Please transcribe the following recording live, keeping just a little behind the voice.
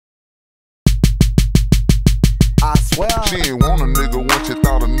I swear. She ain't want a nigga when she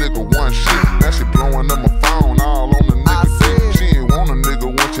thought a nigga won shit. Now she blowing up my phone all on the nigga dick. She ain't want a nigga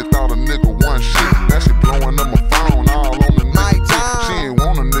when she thought a nigga won shit. Now she blowing up my phone all on the nigga dick. She ain't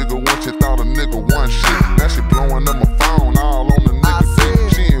want a nigga when she thought a nigga won shit. Now she blowing up my phone all on the nigga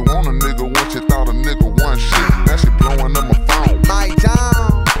dick. She ain't want a nigga when she thought a nigga won shit. Now she blowing up my phone. My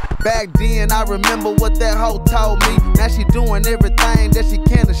John. Back then I remember what that hoe told me. Now she doing everything that she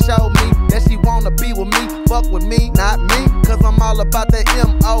can to show me that she wanna be with me, fuck with me, not me. Cause I'm all about that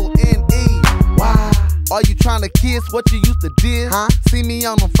M-O-N-E. Why? Are you tryna kiss what you used to diss? Huh? See me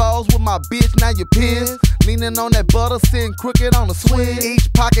on them foes with my bitch, now you pissed. Leaning on that butter, sitting crooked on the swing.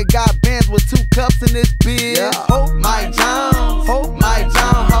 Each pocket got bands with 2 cups in this bitch. Yeah. Hope my John,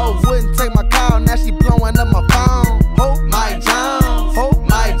 hoe wouldn't take my call, now she blowing up my phone. Hope my John,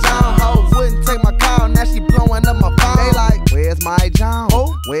 hoe wouldn't take my call, now she blowing up my phone. They like, where's my John?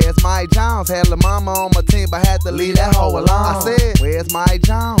 Where's my Jones? Had La Mama on my team, but had to leave that hoe alone. I said, where's my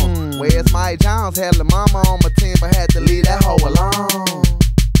Jones? Where's my Jones? Had La Mama on my team, but had to leave that hoe alone.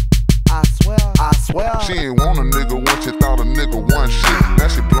 I swear. She ain't want a nigga when she thought a nigga won shit. Now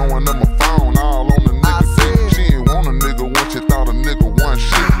she blowing up my phone all on the nigga dick. She ain't want a nigga when she thought a nigga won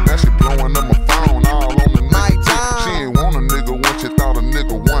shit. Now she blowing up my phone all on the nigga dick. She ain't want a nigga when she thought a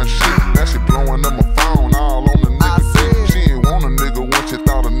nigga won shit. Now she blowing up my phone all on the nigga dick. She ain't want a nigga when she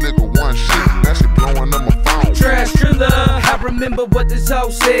thought a nigga won shit. Now she blowing up my phone. Trag Trill, I remember what this hoe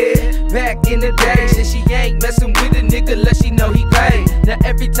said back in the day. Said she ain't messing with a nigga unless she know he paid. Now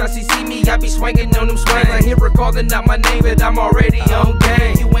every time she see me, I be swinging on them swings. I hear her calling out my name, but I'm already on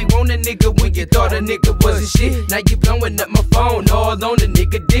game. You ain't want a nigga when you thought a nigga wasn't shit. Now you blowing up my phone all on the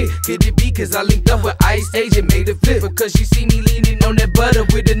nigga dick. Could it be cause I linked up with Ice Age and made it flip? Because she see me leaning on that butter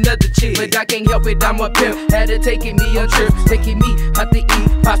with another chick. But I can't help it, I'm a pimp. Had her taking me on trips, taking me out to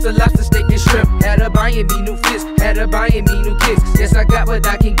eat pasta, lobster, steak, and shrimp. Had her buying me new fists, had her buying me new kicks. Yes, I got what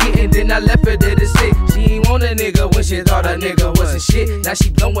I can get, and then I left her there to sit. She ain't want a nigga when she thought a nigga wasn't shit. Now she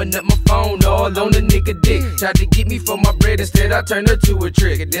blowing up my phone all on the nigga dick. Tried to get me for my bread, instead I turned her to a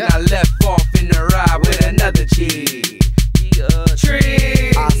trick. And then I left off in the ride with another chick.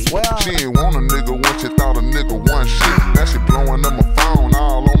 Trick. I swear. She ain't want a nigga when she thought a nigga won shit. Now she blowing up my phone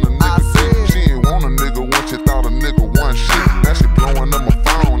all on the nigga dick. She ain't want a nigga when she thought a nigga won shit. Now she blowing up my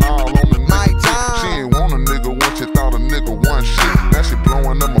phone all on the nigga dick. She ain't want a nigga when she thought a nigga won shit. Now she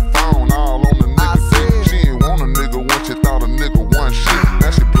blowing up my phone all on the nigga dick. She ain't want a nigga when she thought a nigga won shit.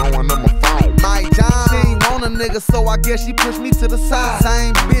 Now she blowing up my phone. My John. She ain't want a nigga, so I guess she pushed me to the side.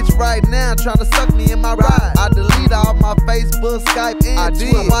 Same bitch right now tryna suck me in my ride. I delete all my Facebook, Skype, and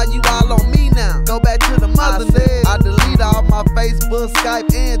Twitter. Why you all on me now? Go back to the mother nigga. I delete all my Facebook,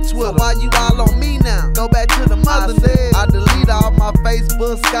 Skype, and Twitter. Why you all on me now? Go back to the mother nigga. I delete all my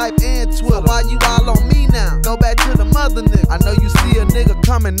Facebook, Skype, and Twitter. Why you all on me now? Go back to the mother nigga. I know you see a nigga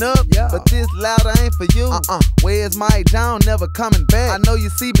coming up, but this louder ain't for you. Where's my John? Never coming back. I know you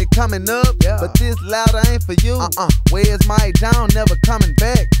see me coming up, but this louder ain't for you. Where's my John? Never coming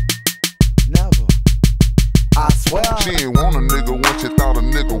back. Never. I swear. She ain't want